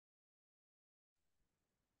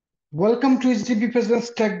Welcome to HDB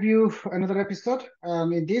President's Tech View, another episode.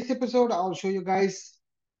 In this episode, I'll show you guys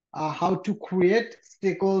how to create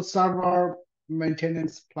SQL Server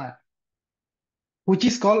maintenance plan, which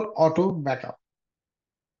is called auto backup.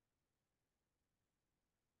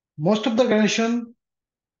 Most of the organization,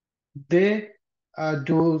 they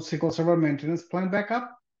do SQL Server maintenance plan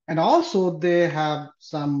backup, and also they have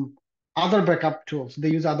some other backup tools.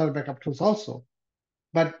 They use other backup tools also.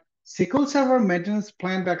 But SQL Server maintenance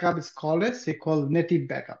plan backup is called a SQL native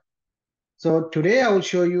backup. So today I will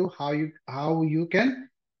show you how you can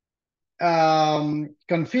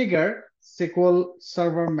configure SQL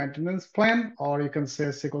Server maintenance plan, or you can say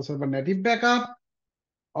SQL Server native backup,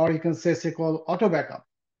 or you can say SQL auto backup.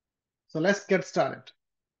 So let's get started.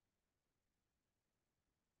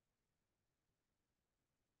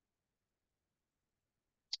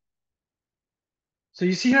 So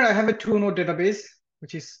you see here, I have a two-node database,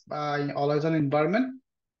 which is in always-on environment.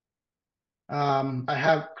 I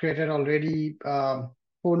have created already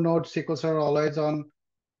four-node SQL Server always-on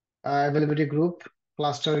availability group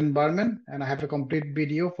cluster environment, and I have a complete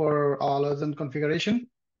video for always-on configuration.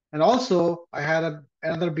 And also, I had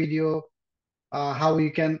another video how you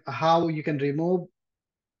can remove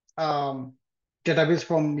database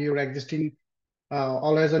from your existing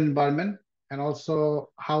always-on environment, and also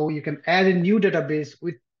how you can add a new database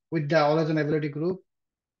with the always-on availability group.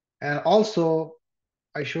 And also,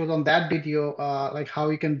 I showed on that video like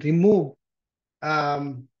how you can remove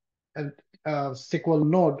um, a, SQL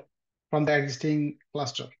node from the existing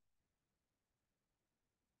cluster.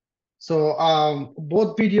 So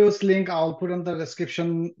both videos link I'll put on the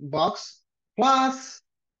description box. Plus,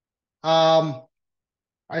 um,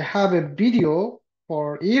 I have a video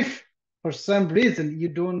for if for some reason you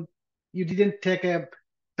didn't take a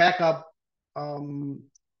backup um,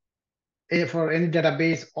 for any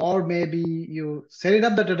database, or maybe you set it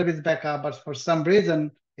up the database backup, but for some reason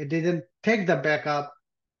it didn't take the backup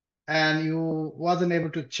and you wasn't able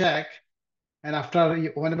to check. And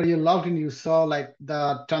whenever you logged in, you saw like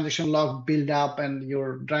the transaction log build up and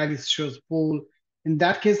your drive is shows full. In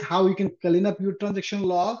that case, how you can clean up your transaction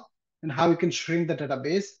log and how you can shrink the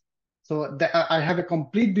database. So I have a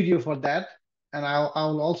complete video for that, and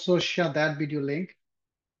I'll also share that video link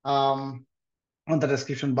um, on the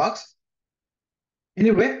description box.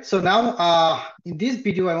 Anyway, so now in this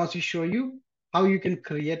video, I want to show you how you can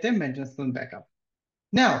create a maintenance plan backup.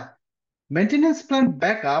 Now, maintenance plan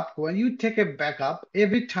backup, when you take a backup,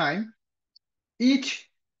 every time each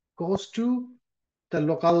goes to the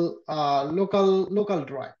local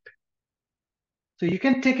drive. So you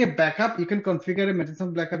can take a backup, you can configure a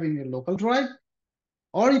maintenance backup in your local drive,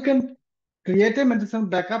 or you can create a maintenance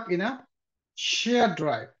backup in a shared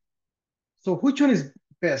drive. So which one is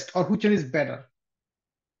best or which one is better?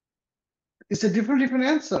 It's a different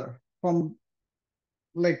answer from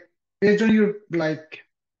like based on your like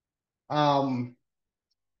um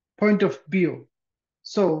point of view.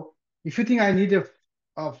 So if you think I need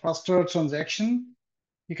a faster transaction,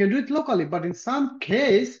 you can do it locally. But in some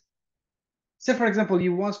case, say for example,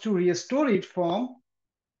 you want to restore it from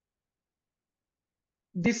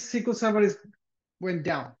this SQL server is went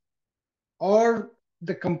down, or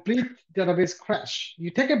the complete database crash. You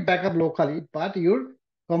take a backup locally, but your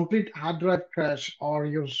complete hard drive crash or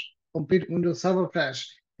your complete Windows server crash.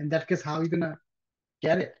 In that case, how are you gonna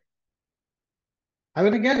get it? How are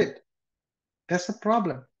you gonna get it? That's the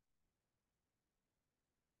problem.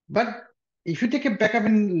 But if you take a backup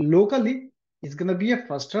in locally, it's gonna be a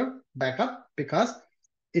faster backup because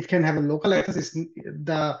it can have a local access.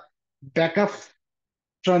 The backup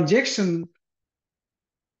transaction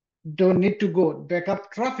don't need to go, backup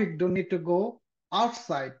traffic don't need to go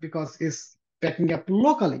outside because it's backing up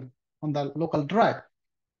locally on the local drive.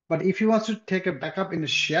 But if you want to take a backup in a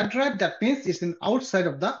shared drive, that means it's in outside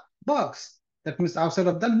of the box. That means outside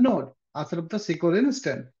of the node, outside of the SQL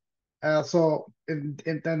instance. So in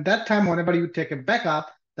that time, whenever you take a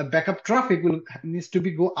backup, the backup traffic will needs to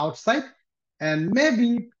be go outside, and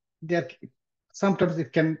maybe that sometimes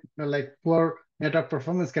it can like poor network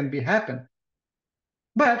performance can be happen.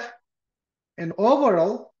 But in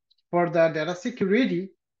overall, for the data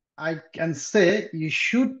security, I can say you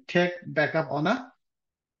should take backup on a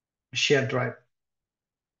shared drive.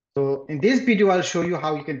 So in this video, I'll show you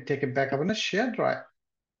how you can take a backup on a shared drive.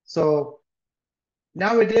 So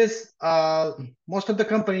nowadays, most of the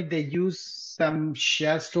company, they use some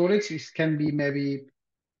shared storage. It can be maybe,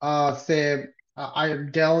 say,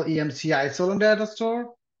 Dell EMC Isolate data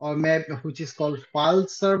store, or maybe which is called file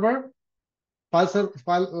store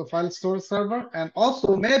server, and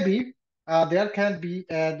also maybe there can be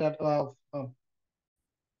that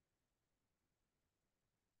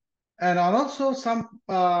And also some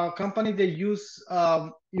company, they use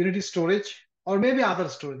Unity storage or maybe other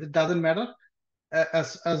storage. It doesn't matter.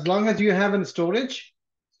 As long as you have a storage,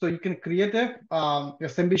 so you can create a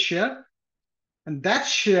SMB share, and that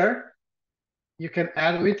share you can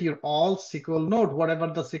add with your all SQL node, whatever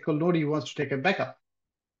the SQL node you want to take a backup.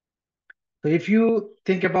 So if you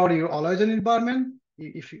think about your Allogen environment,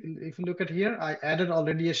 if you look at here, I added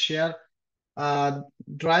already a share uh,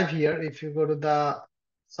 drive here. If you go to the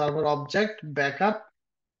server object backup,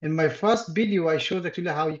 in my first video, I showed actually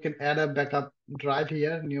how you can add a backup drive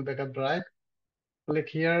here, new backup drive. Click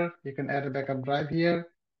here, you can add a backup drive here.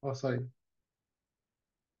 Oh, sorry.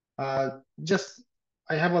 Just,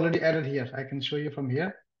 I have already added here. I can show you from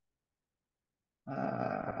here.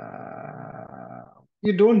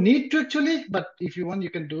 You don't need to actually, but if you want, you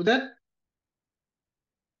can do that.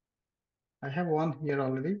 I have one here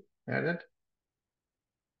already added.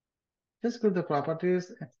 Just go to the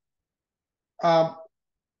properties. Uh,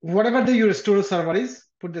 Whatever your store server is,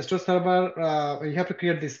 put the store server, you have to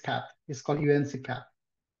create this path. It's called UNC path.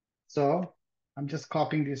 So I'm just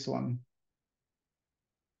copying this one.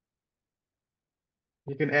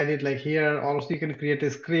 You can add it like here. Also, you can create a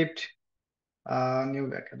script, new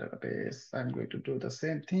vector database. I'm going to do the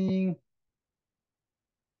same thing.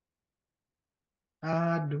 Do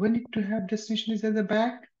I need to have destinations at the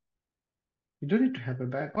back? You don't need to have a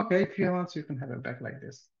back. Okay, if you want, you can have a back like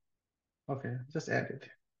this. Okay, just add it.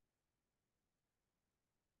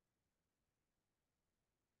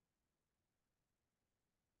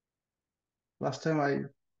 Last time I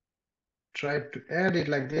tried to add it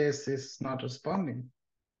like this, it's not responding.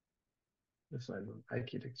 That's why I don't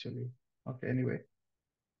like it actually. Okay, anyway,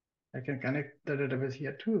 I can connect the database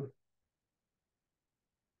here too.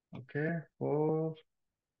 Okay, oh,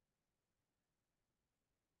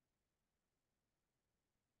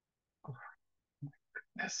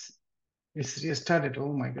 yes, it's restarted.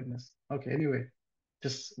 Oh my goodness. Okay, anyway,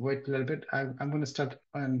 just wait a little bit. I'm going to start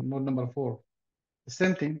on node number 4. The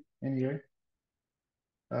same thing anyway.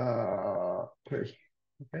 Play.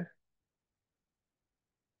 Okay.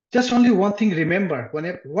 Just only one thing, remember,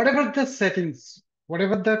 whatever the settings,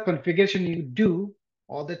 whatever the configuration you do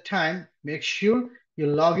all the time, make sure you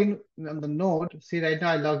log in on the node. See, right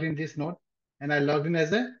now I logged in this node and I logged in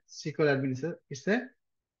as a SQL administrator. It's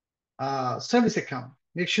a service account.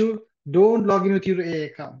 Make sure don't log in with your A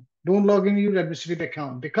account. Don't log in your administrative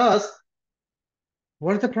account, because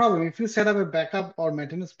what is the problem? If you set up a backup or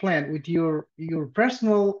maintenance plan with your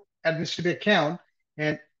personal administrative account,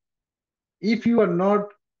 and if you are not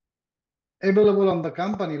available on the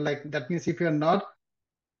company, like that means if you're not,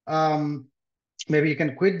 um, maybe you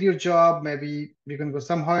can quit your job, maybe you can go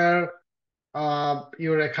somewhere,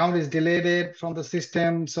 your account is deleted from the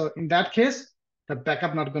system. So in that case, the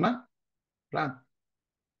backup not gonna run.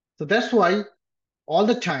 So that's why all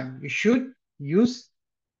the time you should use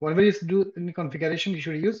whatever you do in the configuration, you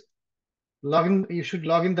should use login. You should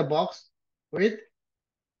log in the box with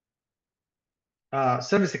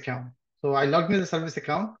service account. So I logged in the service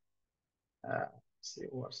account. Let's see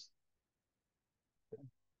what's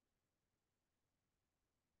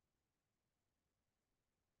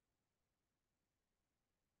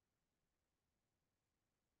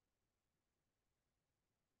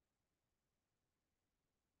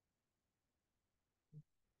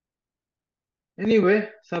anyway,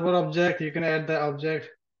 server object, you can add the object.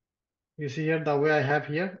 You see here the way I have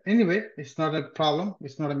here. Anyway, it's not a problem.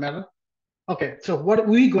 It's not a matter. Okay, so what are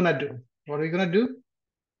we gonna do? What are we gonna do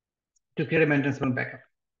to create a maintenance plan backup?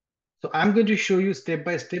 So I'm going to show you step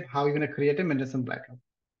by step how you're gonna create a maintenance plan backup.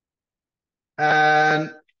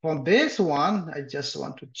 And for this one, I just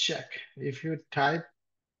want to check. If you type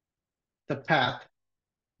the path,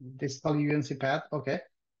 this is called UNC path. Okay,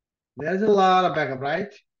 there's a lot of backup,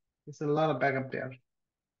 right? There's a lot of backup there.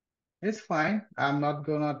 It's fine. I'm not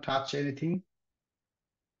gonna touch anything.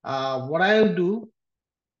 What I will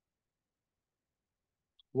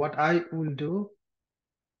do,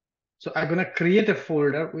 so I'm gonna create a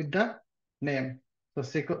folder with the name. So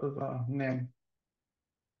SQL name.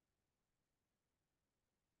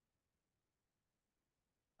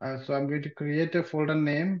 So I'm going to create a folder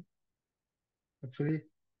name actually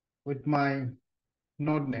with my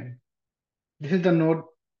node name. This is the node,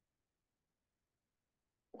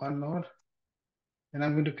 one node, and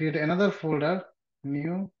I'm going to create another folder,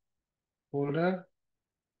 new folder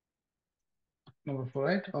number 4,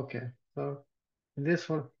 right? Okay. So this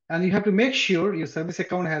for, and you have to make sure your service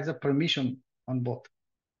account has a permission on both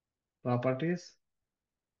properties,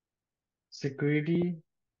 security,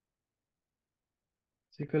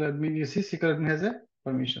 SQL admin. You see, SQL admin has a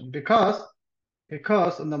permission because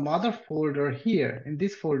on the mother folder here in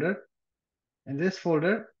this folder, In this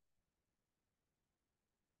folder,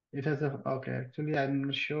 it has a, okay, actually, I'm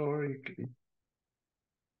not sure.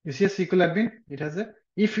 You see a SQL admin? It has a,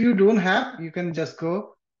 if you don't have, you can just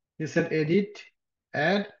go, you said edit,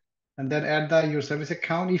 add, and then add your service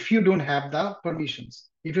account. If you don't have the permissions,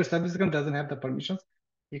 if your service account doesn't have the permissions,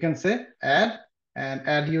 you can say add and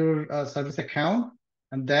add your service account,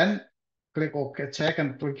 and then click OK, check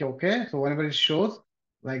and click OK. So whenever it shows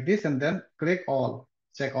like this, and then click all,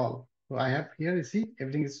 check all. So I have here, you see,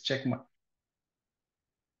 everything is check mark.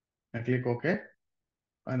 I click OK.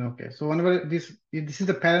 And okay, so whenever this is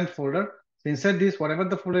the parent folder, so inside this, whatever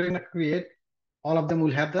the folder you're gonna create, all of them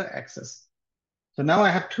will have the access. So now I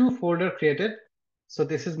have two folder created. So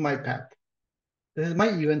this is my path. This is my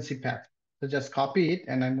UNC path. So just copy it,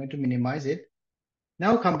 and I'm going to minimize it.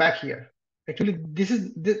 Now come back here. Actually,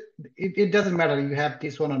 it doesn't matter you have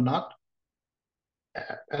this one or not.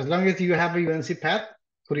 As long as you have a UNC path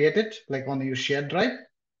created, like on your shared drive,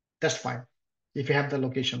 that's fine. If you have the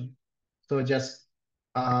location. So just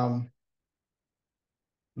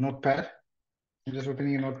notepad. I'm just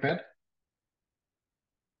opening a notepad.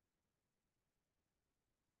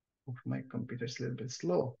 My computer is a little bit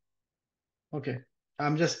slow. Okay,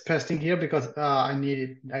 I'm just pasting here because I need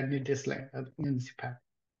it. I need this line in this path.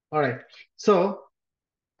 All right, so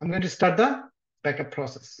I'm going to start the backup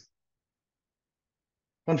process.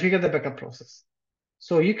 Configure the backup process.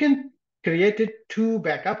 So you can create it two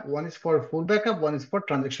backup. One is for full backup. One is for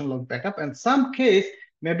transaction log backup. And some case,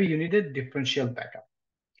 maybe you need a differential backup.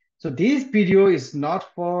 So this video is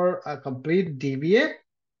not for a complete DBA,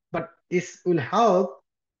 but this will help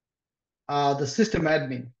the system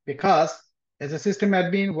admin, because as a system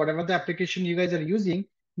admin, whatever the application you guys are using,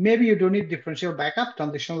 maybe you don't need differential backup,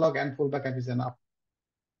 transaction log and full backup is enough.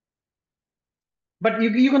 But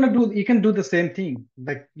you can do the same thing.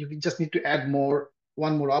 Like you just need to add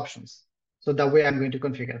one more options. So the way I'm going to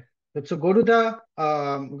configure. So go to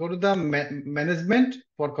the management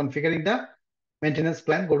for configuring the maintenance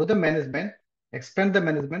plan. Go to the management, expand the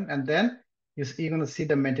management, and then you're going to see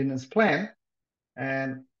the maintenance plan.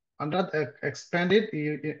 And under expand it,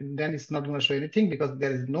 then it's not going to show anything because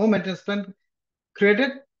there is no maintenance plan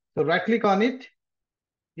created. So right click on it.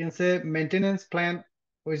 You can say maintenance plan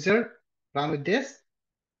wizard, run with this.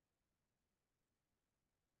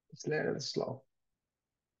 It's a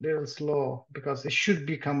little slow because it should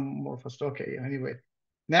become more fast. Okay, anyway,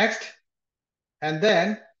 next, and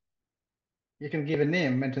then you can give a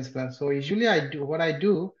name, maintenance plan. So usually what I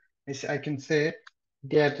do is I can say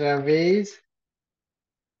database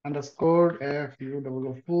underscore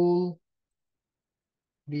fu full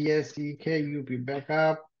BSEKUP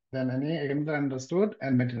backup, then another understood,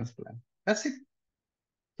 and maintenance plan. That's it.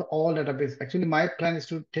 So all database. Actually, my plan is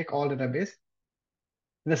to take all database.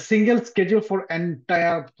 The single schedule for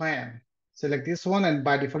entire plan. Select this one, and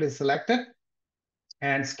by default is selected,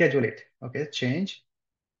 and schedule it. Okay, change.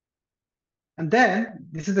 And then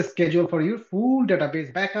this is the schedule for your full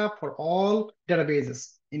database backup for all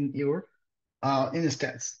databases in your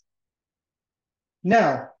instance.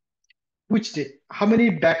 Now, which day? How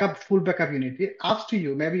many full backup you need? It's up to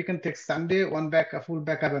you. Maybe you can take Sunday, one backup, full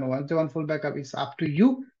backup, and Wednesday, one full backup. It's up to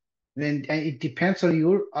you. Then it depends on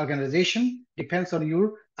your organization, depends on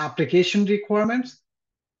your application requirements.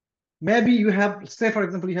 Maybe you have, say, for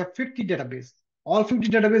example, you have 50 database. All 50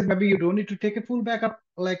 database, maybe you don't need to take a full backup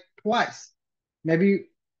like twice. Maybe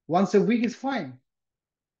once a week is fine.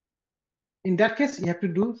 In that case, you have to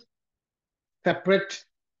do separate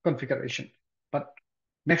configuration. But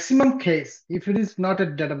maximum case, if it is not a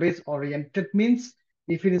database oriented, means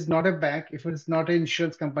if it is not a bank, if it is not an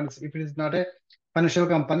insurance company, if it is not a financial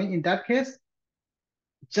company, in that case,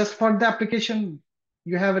 just for the application,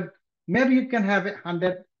 you have it. Maybe you can have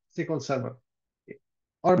 100 SQL server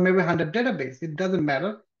or maybe 100 database. It doesn't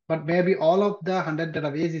matter, but maybe all of the 100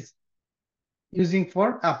 database is using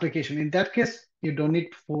for application. In that case, you don't need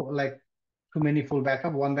too many full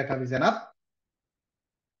backup. One backup is enough.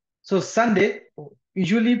 So Sunday,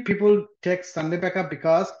 usually people take Sunday backup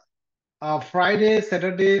because Friday,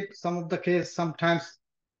 Saturday, sometimes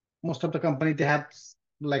most of the company, they have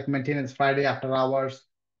like maintenance Friday after hours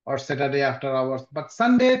or Saturday after hours. But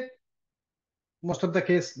Sunday, most of the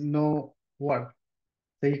case, no work.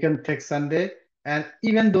 So you can take Sunday. And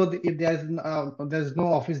even though if there's no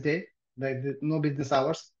office day, like no business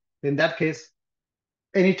hours, in that case,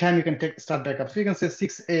 anytime you can start backup. So you can say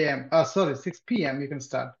 6 a.m. 6 p.m. you can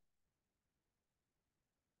start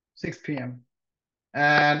 6 p.m.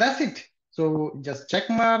 And that's it. So just check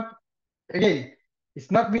mark. Again,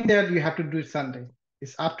 it's not mean that you have to do it Sunday.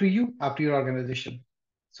 It's up to you, up to your organization.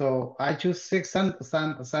 So I choose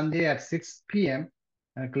Sunday at 6 p.m.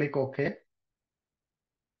 and click OK.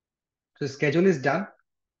 So schedule is done,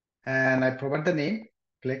 and I provide the name,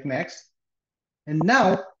 click next. And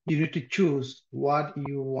now you need to choose what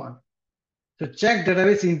you want. So check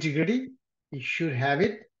database integrity, you should have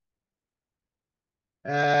it.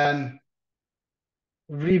 And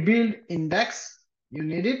rebuild index, you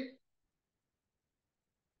need it.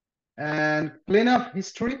 And clean up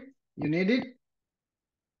history, you need it.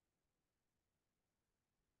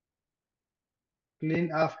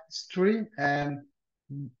 Clean up history and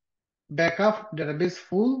backup database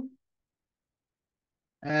full.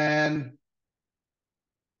 And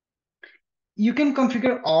you can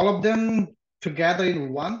configure all of them together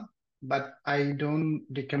in one, but I don't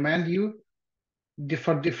recommend you.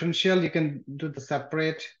 For differential, you can do the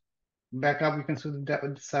separate. Backup, you can do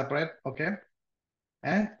the separate, okay?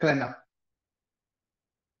 And clean up.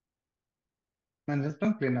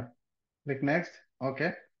 Management clean up. Click next,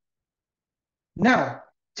 okay? Now,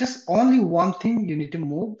 just only one thing you need to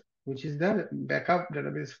move, which is the backup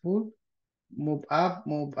database full. Move up,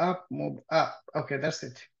 move up, move up. Okay, that's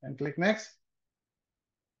it. And click next.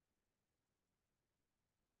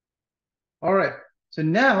 All right. So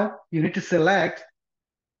now you need to select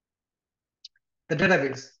the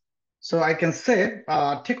database. So I can say,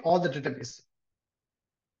 take all the database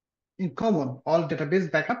in common, all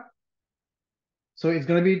database backup. So it's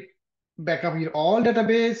going to be backup your all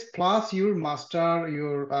database plus your master,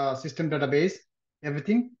 your system database,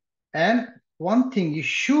 everything. And one thing you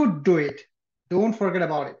should do it. Don't forget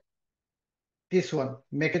about it. This one,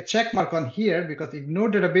 make a check mark on here because ignore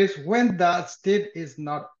database when the state is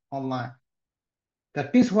not online.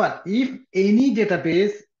 That means what? If any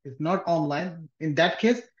database is not online, in that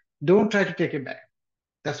case, don't try to take it back.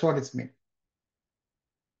 That's what it's mean.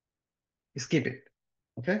 Skip it.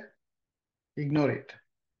 Okay? Ignore it.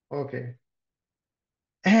 Okay.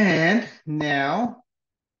 And now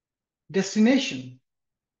destination.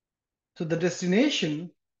 So the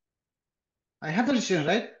destination, I have the destination,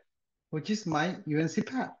 right? Which is my UNC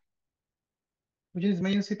path. Which is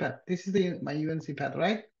my UNC path. This is my UNC path,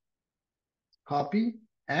 right? Copy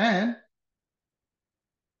and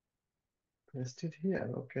paste it here.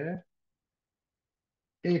 Okay.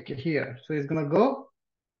 Okay, here. So it's gonna go.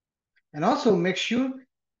 And also make sure,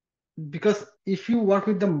 because if you work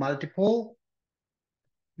with the multiple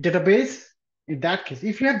database, in that case,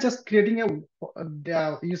 if you are just creating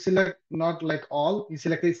you select not like all, you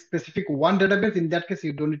select a specific one database, in that case,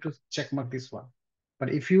 you don't need to check mark this one.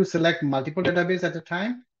 But if you select multiple database at a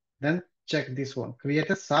time, then check this one. Create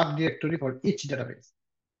a subdirectory for each database.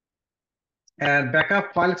 And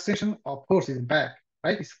backup file extension, of course, is back,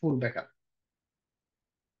 right? It's full backup.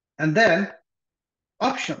 And then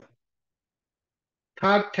option,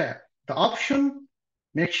 third tab, the option,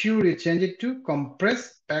 make sure you change it to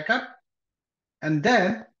compress backup. And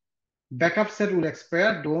then backup set will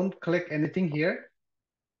expire. Don't click anything here.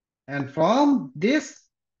 And from this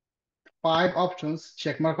 5 options,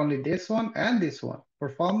 check mark only this one and this one.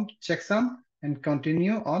 Perform checksum and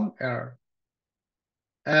continue on error.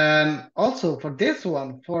 And also for this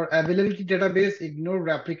one, for availability database, ignore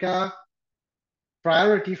replica,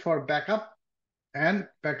 priority for backup, and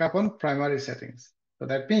backup on primary settings. So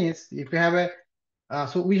that means if we have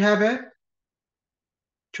so we have a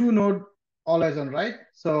 2 node always on, right?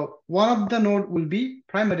 So one of the node will be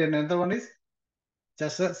primary and another one is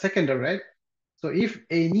just a secondary, right? So if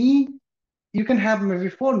any, you can have maybe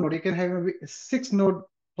 4 node, you can have maybe 6 node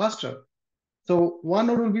cluster. So one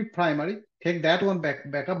node will be primary, take that one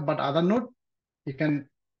backup, but other node, you can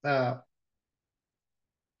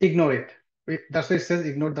ignore it. That's why it says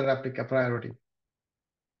ignore the replica priority.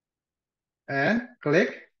 And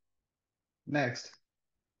click next.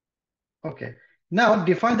 Okay. Now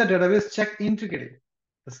define the database check integrity.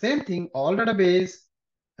 The same thing, all database,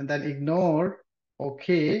 and then ignore,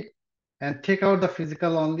 okay, and take out the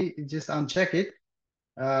physical only, just uncheck it,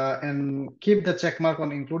 and keep the check mark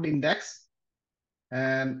on include index.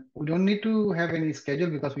 And we don't need to have any schedule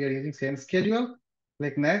because we are using same schedule.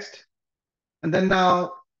 Click next. And then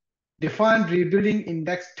now define rebuilding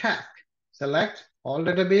index task. Select all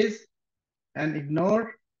database and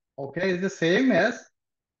ignore, okay, is the same as,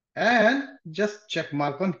 and just check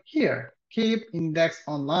mark on here. Keep index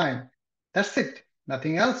online. That's it,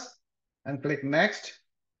 nothing else. And click next.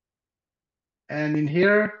 And in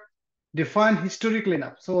here, define history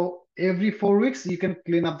cleanup. So every 4 weeks, you can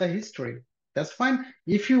clean up the history. That's fine.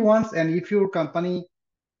 If you want, and if your company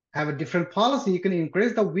have a different policy, you can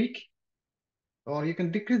increase the week or you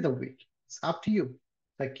can decrease the week. It's up to you.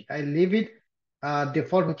 Like I leave it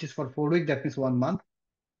default, which is for 4 weeks, that means 1 month.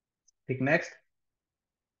 Click next.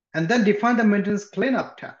 And then define the maintenance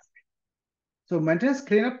cleanup task. So maintenance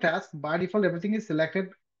cleanup task, by default, everything is selected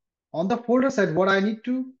on the folder side, what I need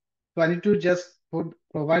to, so I need to just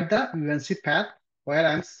provide the UNC path where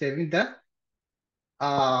I'm saving the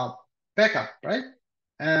uh, backup, right?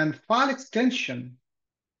 And file extension.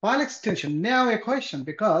 Now a question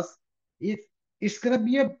because it it's gonna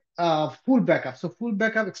be a full backup. So full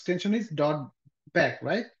backup extension is dot back,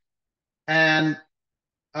 right? And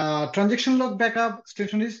transaction log backup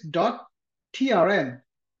extension is dot trn,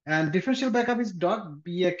 and differential backup is dot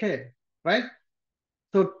back, right?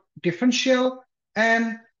 So differential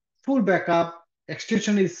and full backup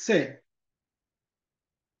extension is same,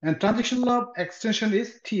 and transaction log extension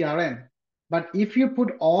is trn. But if you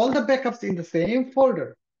put all the backups in the same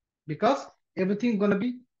folder, because everything gonna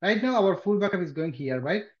be right now, our full backup is going here,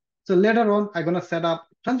 right? So later on, I'm gonna set up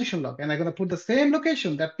transaction log, and I'm gonna put the same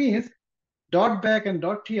location. That means dot back and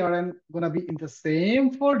dot trn gonna be in the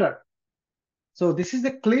same folder. So this is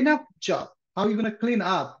the cleanup job. How are you gonna clean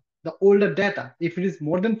up the older data? If it is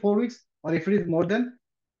more than 4 weeks or if it is more than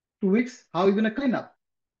 2 weeks, how are you gonna clean up?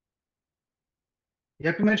 You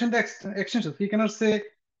have to mention the extensions. You cannot say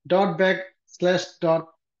dot back slash dot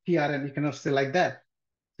trn. You cannot say like that.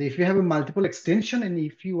 So if you have a multiple extension and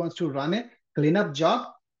if you want to run a cleanup job,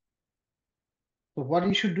 so what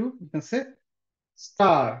you should do, you can say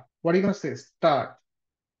star. What are you gonna say? Start.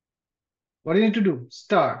 What do you need to do?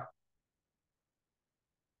 Star.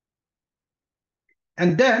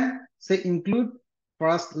 And then say include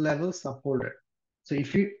first level subfolder. So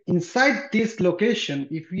if you inside this location,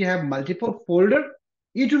 if we have multiple folder,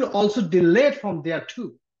 it will also delete from there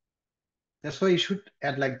too. That's why you should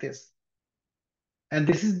add like this. And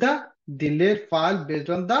this is the delete file based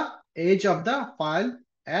on the age of the file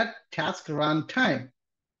at task runtime.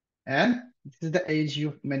 And this is the age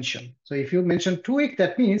you mentioned. So if you mention 2 weeks,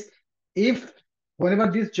 that means if whenever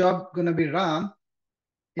this job gonna be run,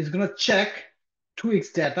 it's gonna check 2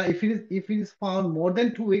 weeks data. If it is found more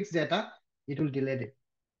than 2 weeks data, it will delete it.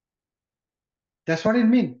 That's what it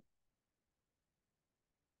means.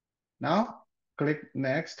 Now click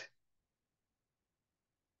next.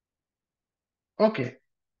 Okay.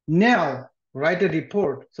 Now write a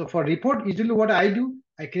report. So for report, usually what I do,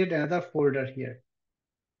 I create another folder here.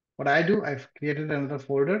 What I do, I've created another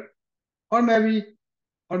folder, or maybe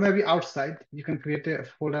outside. You can create a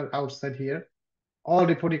folder outside here. All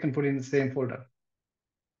report you can put in the same folder.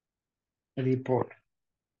 Report.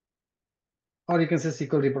 Or you can say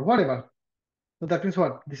SQL report, whatever. So that means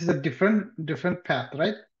what? This is a different path,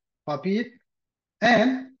 right? Copy it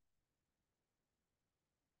and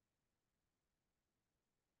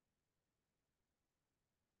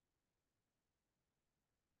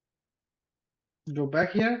go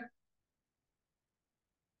back here.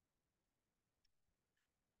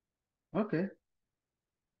 Okay.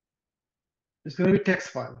 It's going to be text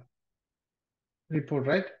file. Report,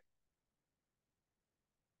 right?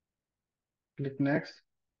 Click next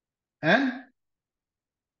and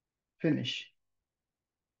finish.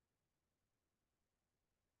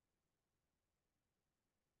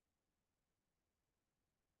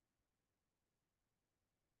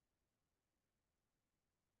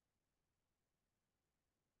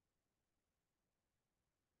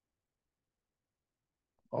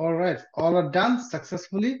 All right. All are done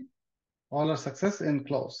successfully. All are success and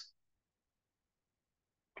close.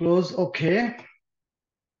 Close. Okay.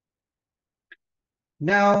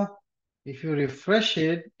 Now, if you refresh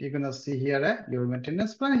it, you're going to see here your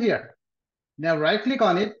maintenance plan here. Now, right click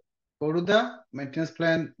on it, go to the maintenance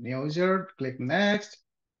plan, new user, click next,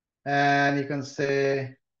 and you can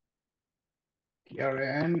say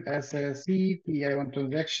TRN SSC TI1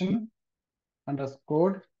 transaction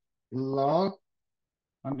underscore log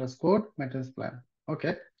underscore maintenance plan.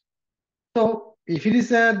 Okay. So if it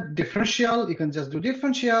is a differential, you can just do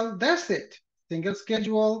differential. That's it. Single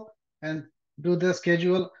schedule and do the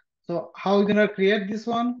schedule. So how are you gonna create this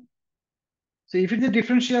one? So if it's a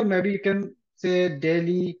differential, maybe you can say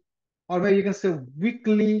daily, or maybe you can say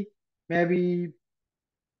weekly, maybe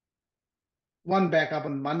one backup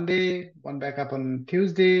on Monday, one backup on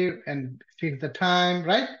Tuesday, and fix the time,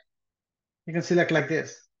 right? You can select like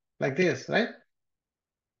this, right?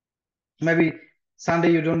 Maybe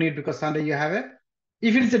Sunday you don't need because Sunday you have a,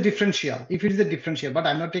 if it is a differential, but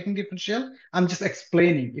I'm not taking differential, I'm just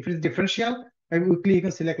explaining. If it is differential, maybe weekly you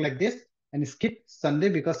can select like this and skip Sunday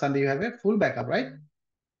because Sunday you have a full backup, right?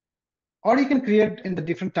 Or you can create in the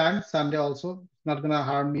different time, Sunday also, it's not gonna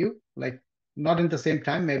harm you, like not in the same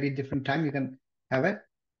time, maybe different time you can have a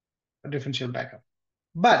differential backup.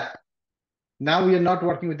 But now we are not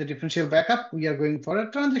working with the differential backup. We are going for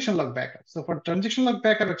a transaction log backup. So for transaction log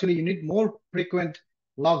backup, actually you need more frequent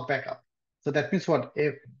log backup. So that means what?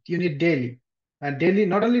 If you need daily and daily,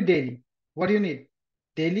 not only daily, what do you need?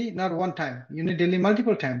 daily, not one time. You need daily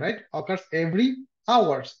multiple time, right? Occurs every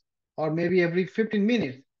hours or maybe every 15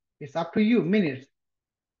 minutes. It's up to you, minutes.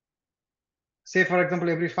 Say, for example,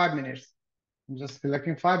 every 5 minutes. I'm just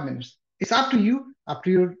selecting 5 minutes. It's up to you, up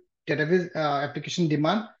to your database application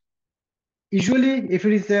demand. Usually, if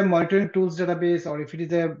it is a monitoring tools database, or if it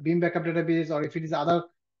is a Beam backup database, or if it is other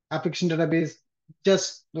application database,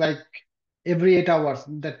 just like every 8 hours,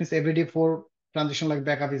 that means every day for transaction like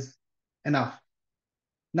backup is enough.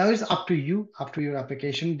 Now it's up to you, up to your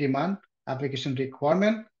application demand, application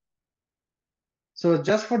requirement. So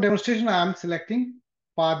just for demonstration, I am selecting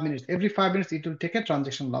 5 minutes. Every 5 minutes, it will take a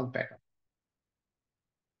transaction log backup.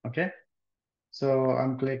 Okay. So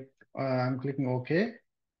I'm clicking OK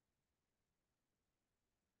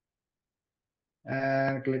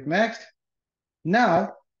and click next.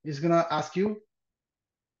 Now it's gonna ask you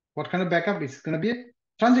what kind of backup. It's gonna be a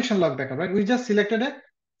transaction log backup, right? We just selected a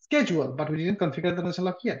schedule, but we didn't configure the transaction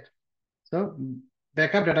log yet. So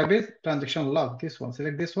backup database transaction log, this one,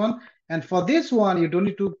 select this one. And for this one, you don't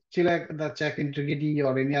need to select the check integrity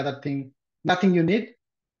or any other thing. Nothing you need,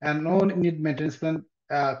 and no need maintenance plan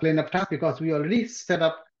cleanup task, because we already set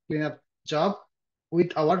up cleanup job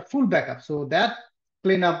with our full backup. So that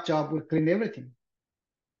cleanup job will clean everything.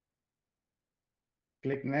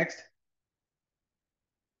 Click next.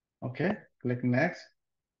 Okay, click next.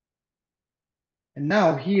 And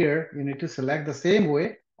now here you need to select the same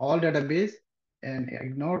way all database and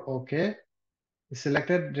ignore OK.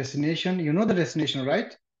 Selected destination. You know the destination,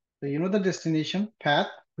 right? So you know the destination path,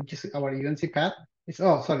 which is our UNC path.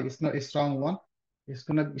 Sorry, it's not a strong one.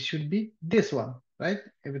 It should be this one, right?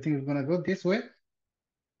 Everything is gonna go this way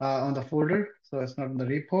on the folder. So it's not in the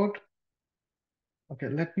report. Okay,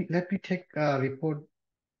 let me take a report,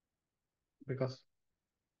 because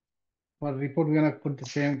for report we're gonna put the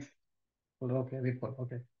same folder. Okay, report.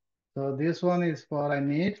 Okay. So this one is for I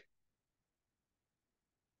need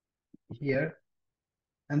here.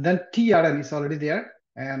 And then TRN is already there.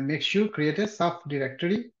 And make sure create a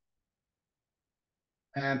subdirectory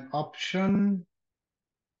and option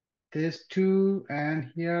this two, and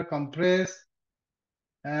here compress,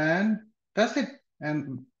 and that's it.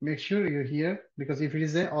 And make sure you're here, because if it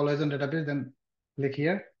is a always on database, then click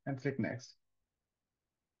here and click next.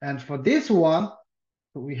 And for this one,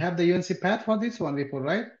 we have the UNC path for this one report,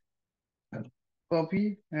 right? And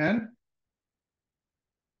copy, and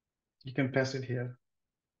you can paste it here.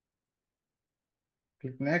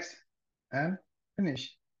 Click next and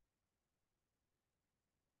finish.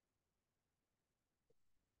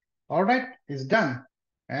 All right, it's done,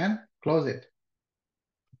 and close it.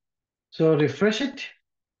 So refresh it.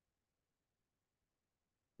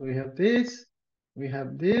 We have this,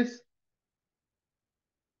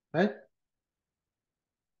 right?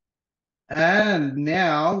 And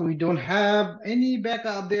now we don't have any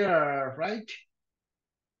backup there, right?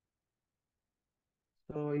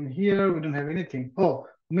 So in here, we don't have anything. Oh,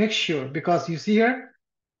 make sure, because you see here,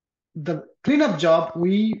 the cleanup job,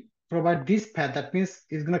 we provide this path. That means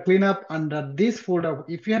it's going to clean up under this folder.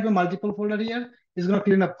 If you have a multiple folder here, it's going to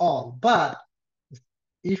clean up all. But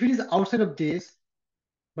if it is outside of this,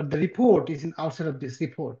 but the report is in outside of this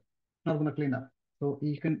report, not going to clean up. So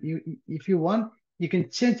if you want, you can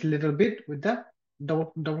change a little bit with the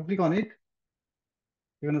double click on it.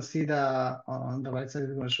 You're going to see on the right side,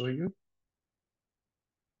 it's going to show you.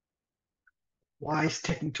 Why it's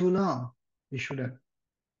taking too long? You shouldn't.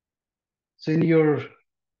 So in your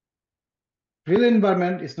real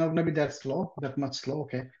environment, it's not going to be that much slow.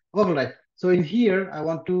 Okay. All right. So in here, I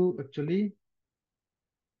want to actually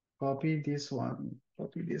copy this one,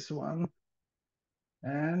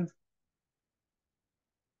 and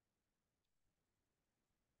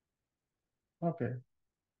okay.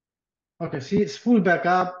 Okay. See, it's full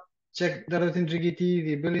backup. Check data integrity,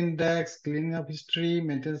 rebuild index, cleaning up history,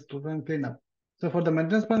 maintenance plan cleanup. So for the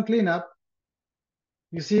maintenance plan cleanup,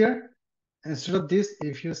 you see here, instead of this,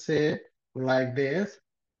 if you say like this,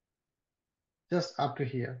 just up to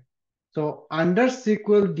here. So under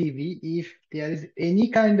SQL DB, if there is any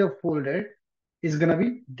kind of folder, it's gonna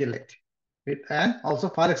be delete. And also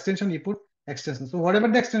file extension, you put extension. So whatever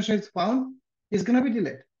the extension is found is gonna be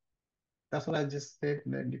deleted. That's what I just said.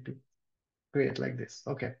 I need to create like this.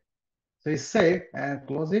 Okay. So it's save and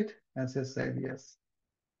close it and say save yes.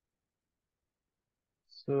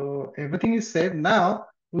 So everything is saved. Now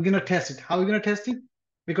we're gonna test it. How are we gonna test it?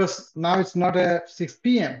 Because now it's not a 6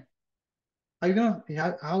 p.m. How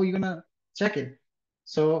are you gonna check it?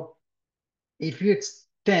 So if you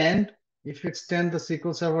extend the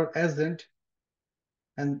SQL Server agent,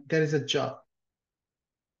 and there is a job.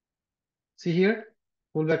 See here,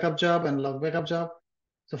 full backup job and log backup job.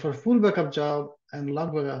 So for full backup job, and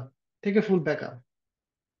log backup. Take a full backup.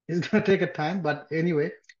 It's gonna take a time, but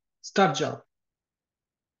anyway, start job.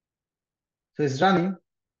 So it's running.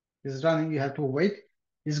 It's running. You have to wait.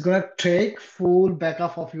 It's gonna take full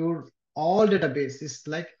backup of your all database. It's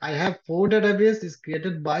like I have 4 database is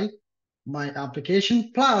created by my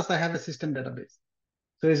application plus I have a system database.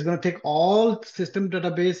 So it's gonna take all system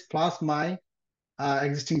database plus my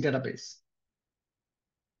existing database.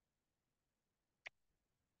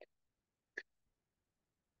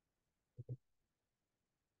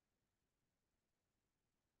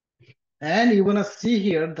 And you're gonna see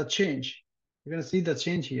here the change. You're gonna see the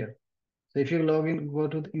change here. So if you log in, go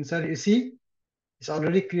to the inside, you see it's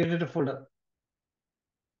already created a folder.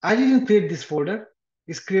 I didn't create this folder.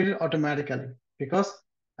 It's created automatically because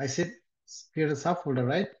I said create a subfolder,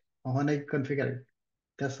 right? When I configure it.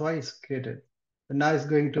 That's why it's created. But now it's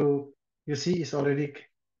going to, you see, it's already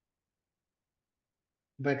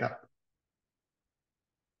backup.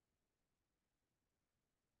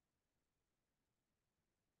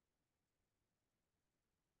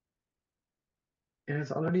 It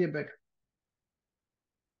is already a backup.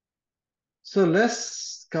 So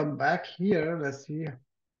let's come back here. Let's see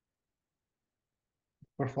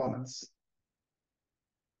performance.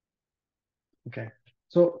 Okay.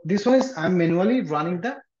 So this one is I'm manually running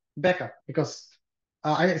the backup because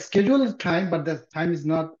I schedule a time, but the time is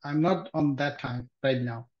not, I'm not on that time right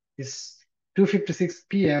now. It's 2:56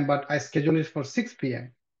 p.m., but I schedule it for 6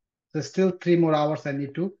 p.m. So still 3 more hours I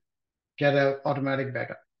need to get an automatic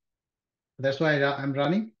backup. That's why I'm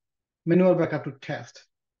running manual backup to test.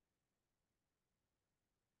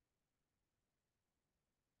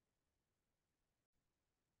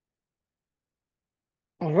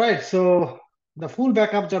 All right, so the full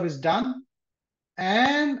backup job is done.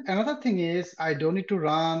 And another thing is I don't need to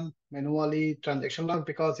run manually transaction log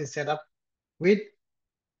because it's set up with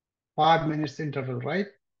 5 minutes interval, right?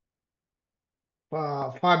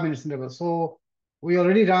 5 minutes interval. So we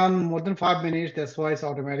already run more than 5 minutes. That's why it's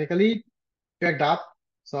automatically backed up.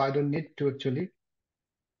 So I don't need to actually.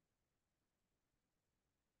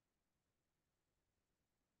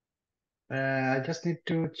 I just need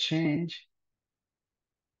to change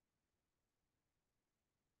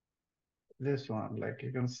this one. Like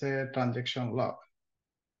you can say transaction log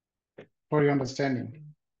for your understanding.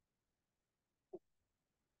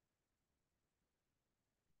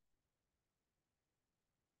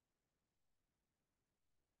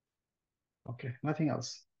 Okay, nothing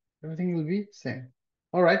else. Everything will be same.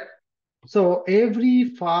 All right. So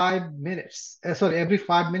every 5 minutes, every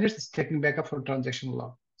 5 minutes is taking backup for transaction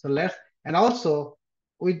log. So let's, and also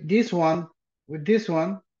with this one,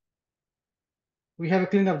 we have a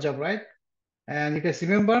cleanup job, right? And you guys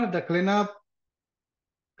remember the cleanup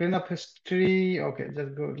history. Okay,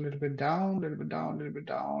 just go a little bit down, a little bit down, a little bit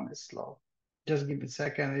down. It's slow. Just give me a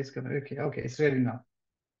second. It's gonna, okay, it's ready now.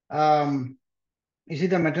 You see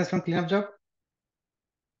the maintenance from cleanup job?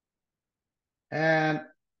 And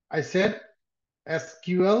I said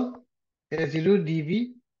SQL Azure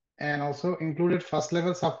DB and also included first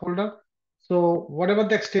level subfolder. So whatever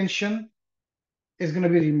the extension is going to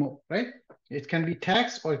be removed, right? It can be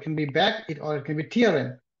text or it can be back it or it can be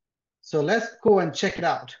TRN. So let's go and check it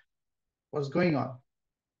out. What's going on?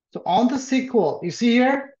 So on the SQL, you see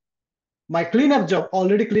here, my cleanup job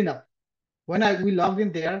already cleaned up. When we logged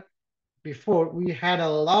in there before, we had a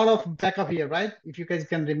lot of backup here, right? If you guys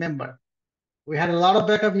can remember, we had a lot of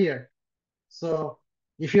backup here. So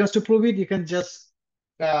if you want to prove it, you can just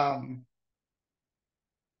go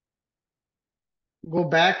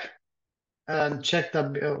back and check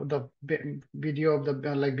the video of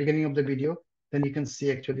the like beginning of the video. Then you can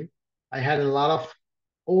see actually I had a lot of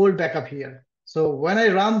old backup here. So when I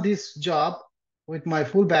run this job with my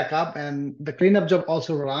full backup and the cleanup job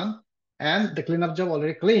also run, and the cleanup job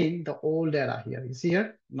already clean the old data here. You see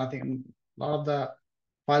here, nothing, a lot of the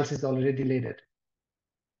files is already deleted.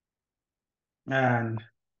 And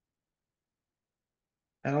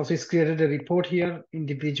also it's created a report here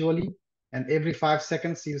individually, and every 5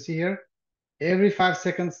 seconds, you see here, every 5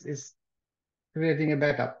 seconds is creating a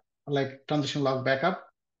backup, like transition log backup.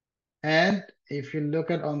 And if you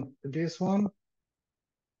look at on this one,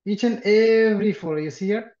 each and every four, you see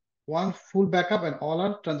here, one full backup and all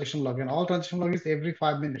are transaction log, and all transaction log is every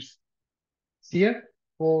 5 minutes. See here,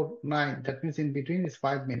 4, 9, that means in between is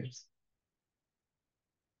 5 minutes.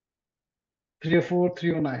 304,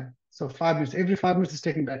 309. So 5 minutes, every 5 minutes is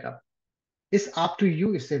taking backup. It's up to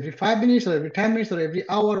you. It's every 5 minutes or every 10 minutes or every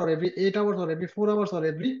hour or every 8 hours or every 4 hours or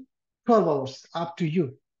every 12 hours. Up to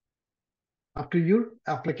you. Up to your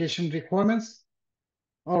application requirements.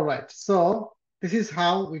 All right. So this is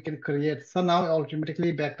how we can create. So now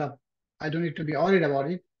automatically backed up I don't need to be worried about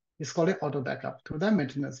it. It's called an auto backup through the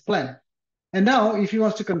maintenance plan. And now if you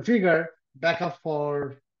want to configure backup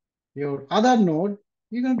for your other node,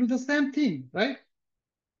 you're going to do the same thing, right?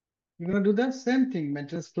 You're going to do the same thing,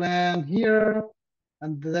 maintenance plan here,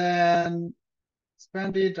 and then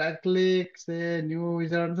expand it, right click, say new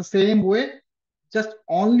user, the same way. Just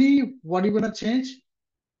only what you're going to change,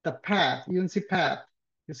 the path, you can see path.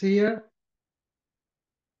 You see here,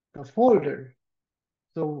 the folder.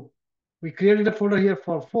 So we created a folder here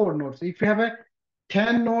for 4 nodes. If you have a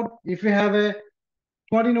 10 node, if you have a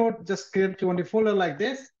 20 node, just create 20 folder like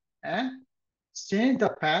this and change the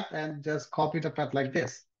path and just copy the path like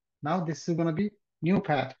this. Now this is going to be new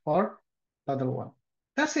path for the other one.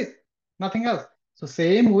 That's it. Nothing else. So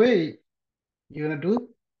same way you're going to do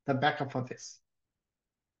the backup for this.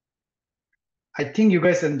 I think you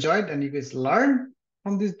guys enjoyed and you guys learned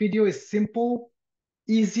from this video. It's simple,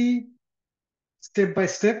 easy,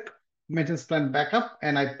 step-by-step maintenance plan backup.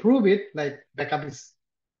 And I prove it like backup is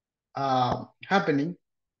happening.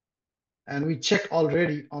 And we checked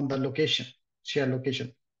already on the location, share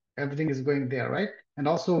location. Everything is going there, right? And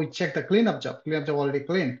also we check the cleanup job. Cleanup job already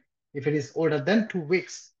cleaned. If it is older than 2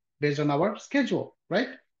 weeks based on our schedule, right?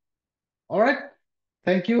 All right.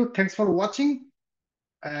 Thank you. Thanks for watching.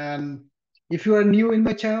 And if you are new in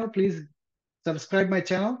my channel, please subscribe my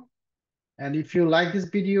channel. And if you like this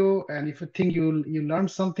video and if you think you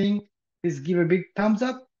learned something, please give a big thumbs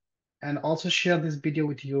up and also share this video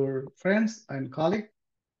with your friends and colleagues.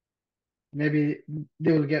 Maybe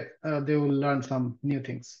they will learn some new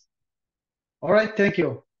things. All right, thank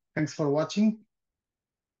you. Thanks for watching.